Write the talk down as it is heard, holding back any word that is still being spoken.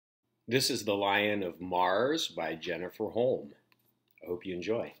This is The Lion of Mars by Jennifer Holm. I hope you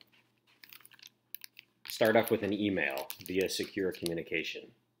enjoy. Start off with an email via secure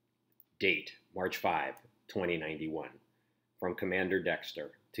communication. Date, March 5, 2091. From Commander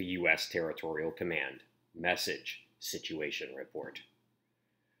Dexter to U.S. Territorial Command. Message, situation report.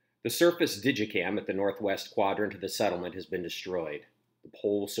 The surface digicam at the northwest quadrant of the settlement has been destroyed. The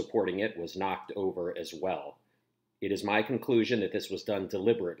pole supporting it was knocked over as well. It is my conclusion that this was done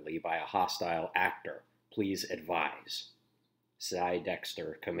deliberately by a hostile actor. Please advise. Cy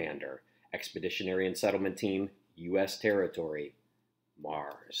Dexter, Commander, Expeditionary and Settlement Team, U.S. Territory,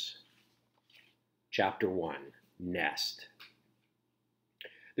 Mars. Chapter 1, Nest.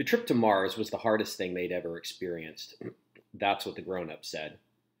 The trip to Mars was the hardest thing they'd ever experienced. That's what the grown-ups said.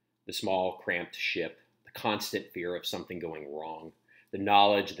 The small, cramped ship, the constant fear of something going wrong, the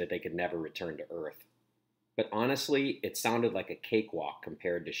knowledge that they could never return to Earth. But honestly, it sounded like a cakewalk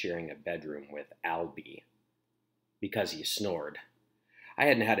compared to sharing a bedroom with Albie. Because he snored. I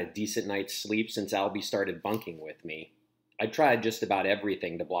hadn't had a decent night's sleep since Albie started bunking with me. I tried just about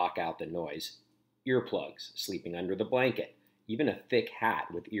everything to block out the noise. Earplugs, sleeping under the blanket, even a thick hat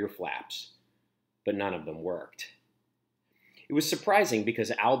with ear flaps. But none of them worked. It was surprising because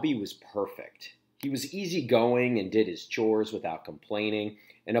Albie was perfect. He was easygoing and did his chores without complaining,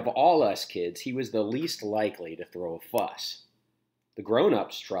 and of all us kids, he was the least likely to throw a fuss. The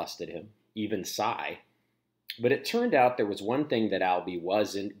grown-ups trusted him, even Cy. But it turned out there was one thing that Albie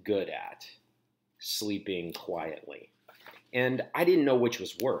wasn't good at: sleeping quietly. And I didn't know which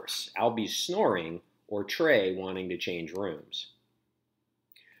was worse, Albie's snoring or Trey wanting to change rooms.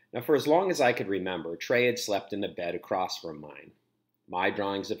 Now, for as long as I could remember, Trey had slept in the bed across from mine. My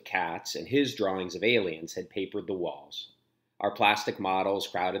drawings of cats and his drawings of aliens had papered the walls. Our plastic models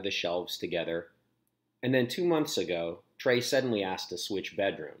crowded the shelves together. And then 2 months ago, Trey suddenly asked to switch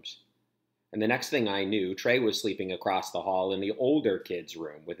bedrooms. And the next thing I knew, Trey was sleeping across the hall in the older kids'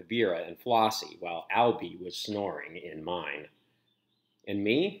 room with Vera and Flossie, while Albie was snoring in mine. And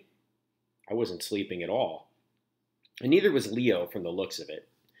me? I wasn't sleeping at all. And neither was Leo from the looks of it.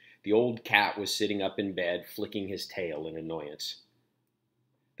 The old cat was sitting up in bed, flicking his tail in annoyance.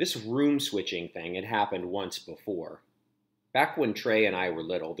 This room switching thing had happened once before. Back when Trey and I were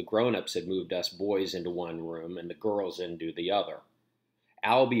little, the grown-ups had moved us boys into one room and the girls into the other.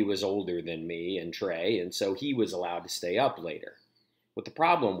 Albie was older than me and Trey, and so he was allowed to stay up later. But the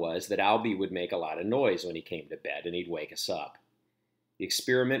problem was that Albie would make a lot of noise when he came to bed, and he'd wake us up. The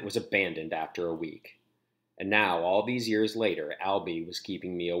experiment was abandoned after a week. And now, all these years later, Albie was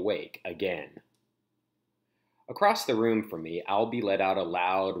keeping me awake again. Across the room from me, Albie let out a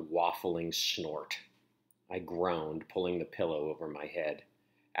loud, waffling snort. I groaned, pulling the pillow over my head.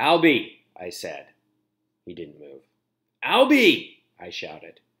 "Albie!" I said. He didn't move. "Albie!" I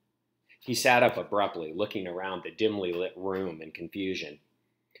shouted. He sat up abruptly, looking around the dimly lit room in confusion.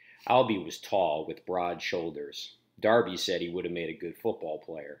 Albie was tall, with broad shoulders. Darby said he would have made a good football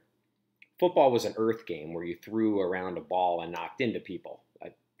player. Football was an earth game where you threw around a ball and knocked into people.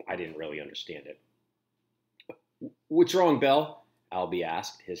 I didn't really understand it. "What's wrong, Belle?" Albie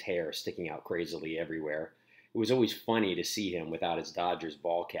asked, his hair sticking out crazily everywhere. It was always funny to see him without his Dodgers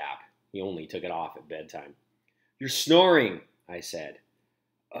ball cap. He only took it off at bedtime. "You're snoring," I said.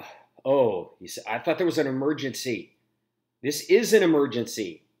 "Oh," he said, "I thought there was an emergency." "This is an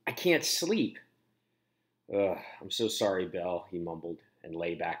emergency. I can't sleep." "I'm so sorry, Belle," he mumbled and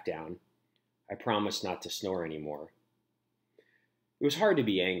lay back down. I promised not to snore anymore. It was hard to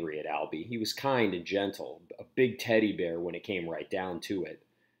be angry at Albie. He was kind and gentle, a big teddy bear when it came right down to it.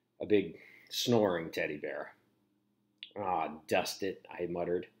 A big, snoring teddy bear. "Ah, dust it," I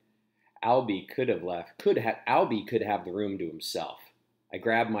muttered. Albie could have the room to himself. I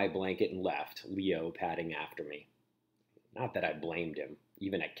grabbed my blanket and left, Leo padding after me. Not that I blamed him.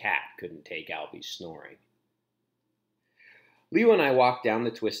 Even a cat couldn't take Albie's snoring. Leo and I walked down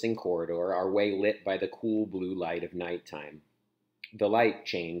the twisting corridor, our way lit by the cool blue light of nighttime. The light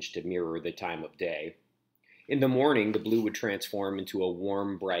changed to mirror the time of day. In the morning, the blue would transform into a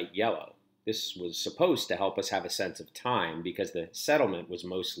warm, bright yellow. This was supposed to help us have a sense of time because the settlement was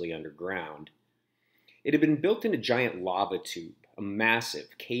mostly underground. It had been built in a giant lava tube, a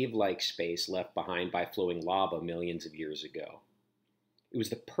massive, cave-like space left behind by flowing lava millions of years ago. It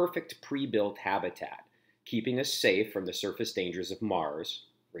was the perfect pre-built habitat, keeping us safe from the surface dangers of Mars,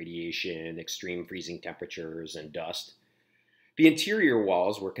 radiation, extreme freezing temperatures, and dust. The interior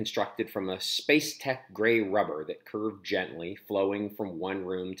walls were constructed from a space-tech gray rubber that curved gently, flowing from one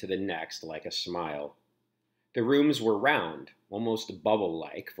room to the next like a smile. The rooms were round, almost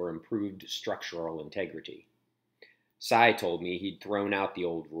bubble-like for improved structural integrity. Sai told me he'd thrown out the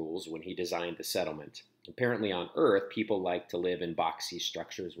old rules when he designed the settlement. Apparently on Earth, people like to live in boxy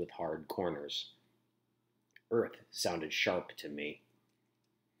structures with hard corners. Earth sounded sharp to me.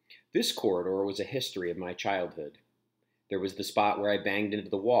 This corridor was a history of my childhood. There was the spot where I banged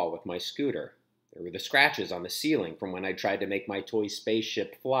into the wall with my scooter. There were the scratches on the ceiling from when I tried to make my toy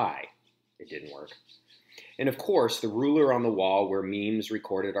spaceship fly. It didn't work. And of course, the ruler on the wall where memes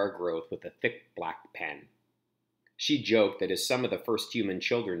recorded our growth with a thick black pen. She joked that as some of the first human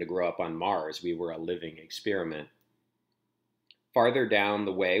children to grow up on Mars, we were a living experiment. Farther down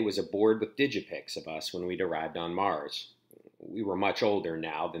the way was a board with digipics of us when we'd arrived on Mars. We were much older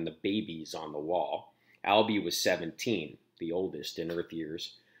now than the babies on the wall. Albie was 17, the oldest in Earth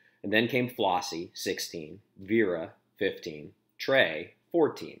years. And then came Flossie, 16, Vera, 15, Trey,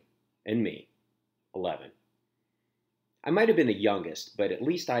 14, and me, 11. I might have been the youngest, but at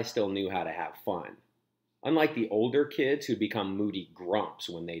least I still knew how to have fun. Unlike the older kids who'd become moody grumps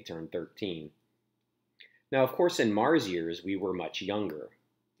when they turned 13. Now, of course, in Mars years, we were much younger.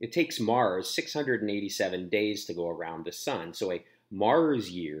 It takes Mars 687 days to go around the sun, so a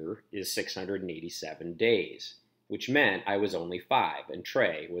Mars year is 687 days, which meant I was only 5 and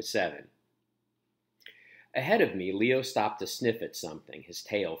Trey was 7. Ahead of me, Leo stopped to sniff at something, his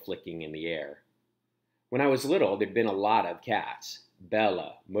tail flicking in the air. When I was little, there'd been a lot of cats.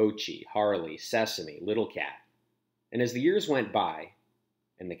 Bella, Mochi, Harley, Sesame, Little Cat. And as the years went by,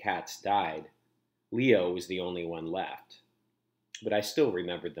 and the cats died, Leo was the only one left. But I still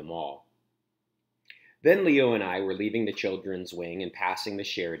remembered them all. Then Leo and I were leaving the children's wing and passing the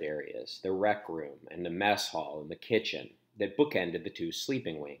shared areas, the rec room and the mess hall and the kitchen that bookended the 2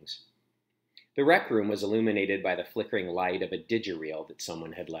 sleeping wings. The rec room was illuminated by the flickering light of a didgereel that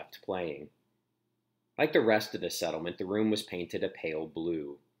someone had left playing. Like the rest of the settlement, the room was painted a pale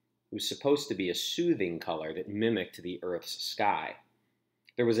blue. It was supposed to be a soothing color that mimicked the Earth's sky.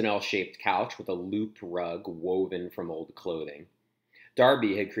 There was an L-shaped couch with a looped rug woven from old clothing.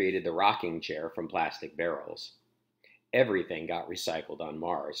 Darby had created the rocking chair from plastic barrels. Everything got recycled on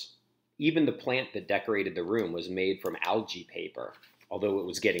Mars. Even the plant that decorated the room was made from algae paper, although it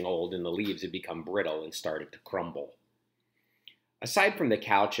was getting old and the leaves had become brittle and started to crumble. Aside from the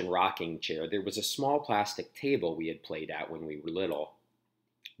couch and rocking chair, there was a small plastic table we had played at when we were little.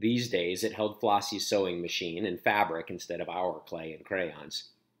 These days, it held Flossie's sewing machine and fabric instead of our clay and crayons.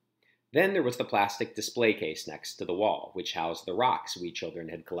 Then there was the plastic display case next to the wall, which housed the rocks we children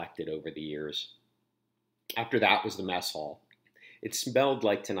had collected over the years. After that was the mess hall. It smelled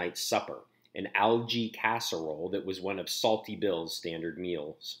like tonight's supper, an algae casserole that was one of Salty Bill's standard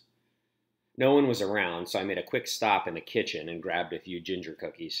meals. No one was around, so I made a quick stop in the kitchen and grabbed a few ginger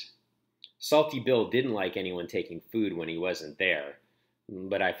cookies. Salty Bill didn't like anyone taking food when he wasn't there,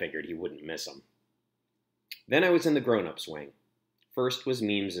 but I figured he wouldn't miss them. Then I was in the grown-ups wing. First was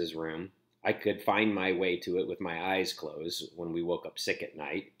Meems's room. I could find my way to it with my eyes closed when we woke up sick at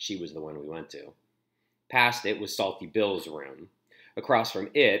night. She was the one we went to. Past it was Salty Bill's room. Across from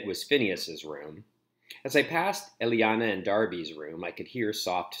it was Phineas's room. As I passed Eliana and Darby's room, I could hear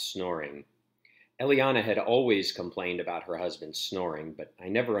soft snoring. Eliana had always complained about her husband's snoring, but I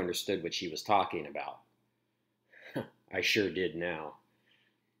never understood what she was talking about. I sure did now.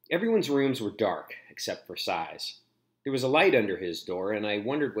 Everyone's rooms were dark, except for Sai's. There was a light under his door, and I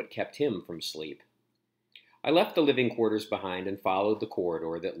wondered what kept him from sleep. I left the living quarters behind and followed the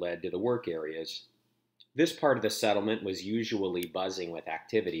corridor that led to the work areas. This part of the settlement was usually buzzing with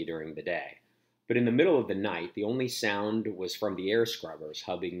activity during the day, but in the middle of the night, the only sound was from the air scrubbers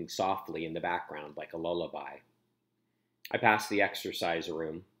humming softly in the background like a lullaby. I passed the exercise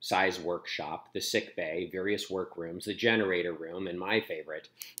room, Sai's workshop, the sick bay, various workrooms, the generator room, and my favorite,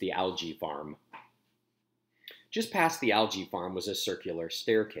 the algae farm. Just past the algae farm was a circular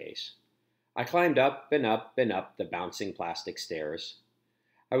staircase. I climbed up and up and up the bouncing plastic stairs.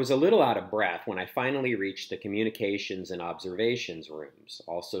 I was a little out of breath when I finally reached the communications and observations rooms,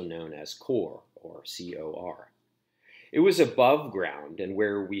 also known as COR, or C-O-R. It was above ground and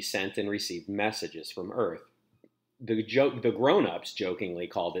where we sent and received messages from Earth. The grown-ups jokingly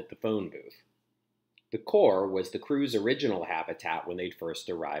called it the phone booth. The core was the crew's original habitat when they'd first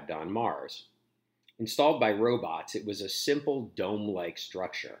arrived on Mars. Installed by robots, it was a simple dome-like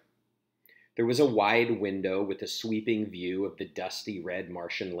structure. There was a wide window with a sweeping view of the dusty red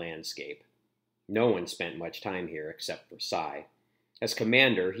Martian landscape. No one spent much time here except for Sai. As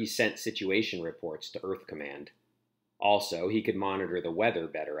commander, he sent situation reports to Earth Command. Also, he could monitor the weather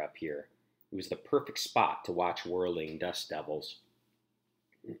better up here. It was the perfect spot to watch whirling dust devils.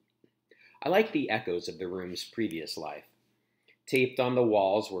 I liked the echoes of the room's previous life. Taped on the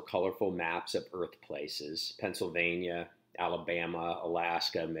walls were colorful maps of Earth places: Pennsylvania, Alabama,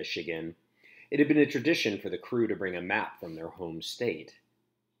 Alaska, Michigan. It had been a tradition for the crew to bring a map from their home state.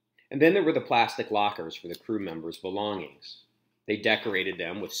 And then there were the plastic lockers for the crew members' belongings. They decorated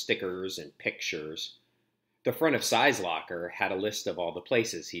them with stickers and pictures. The front of Si's locker had a list of all the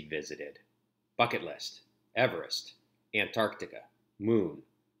places he'd visited. Bucket list: Everest, Antarctica, Moon,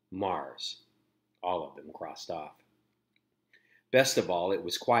 Mars. All of them crossed off. Best of all, it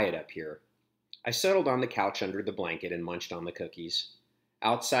was quiet up here. I settled on the couch under the blanket and munched on the cookies.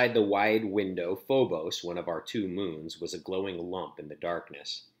 Outside the wide window, Phobos, one of our 2 moons, was a glowing lump in the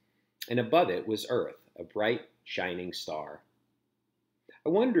darkness. And above it was Earth, a bright, shining star. I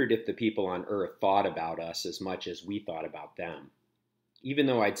wondered if the people on Earth thought about us as much as we thought about them. Even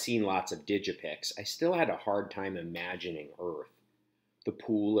though I'd seen lots of digipics, I still had a hard time imagining Earth. The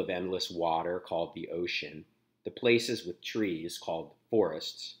pool of endless water called the ocean, the places with trees called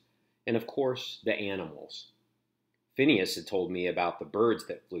forests, and of course, the animals. Phineas had told me about the birds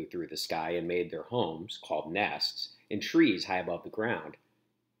that flew through the sky and made their homes, called nests, in trees high above the ground.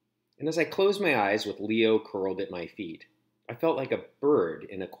 And as I closed my eyes with Leo curled at my feet, I felt like a bird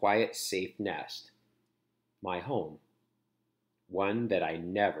in a quiet, safe nest. My home. One that I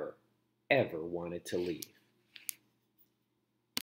never, ever wanted to leave.